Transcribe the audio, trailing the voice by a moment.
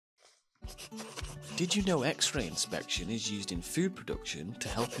Did you know X-ray inspection is used in food production to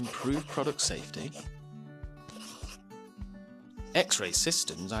help improve product safety? X-ray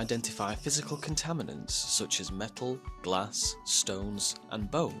systems identify physical contaminants such as metal, glass, stones, and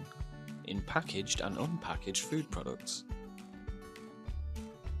bone in packaged and unpackaged food products.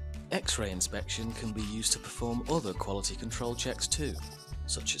 X-ray inspection can be used to perform other quality control checks too,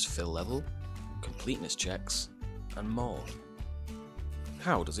 such as fill level, completeness checks, and more.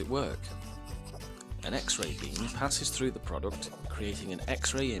 How does it work? An X-ray beam passes through the product, creating an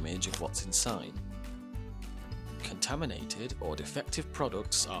X-ray image of what's inside. Contaminated or defective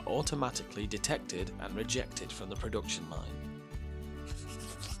products are automatically detected and rejected from the production line.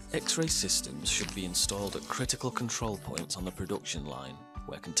 X-ray systems should be installed at critical control points on the production line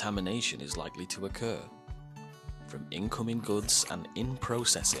where contamination is likely to occur, from incoming goods and in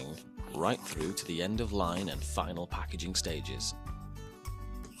processing right through to the end of line and final packaging stages.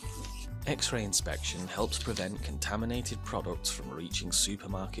 X-ray inspection helps prevent contaminated products from reaching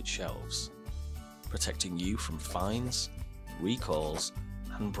supermarket shelves, protecting you from fines, recalls,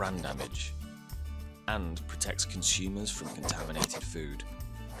 and brand damage, and protects consumers from contaminated food.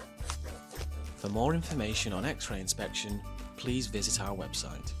 For more information on X-ray inspection, please visit our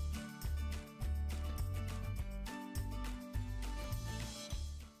website.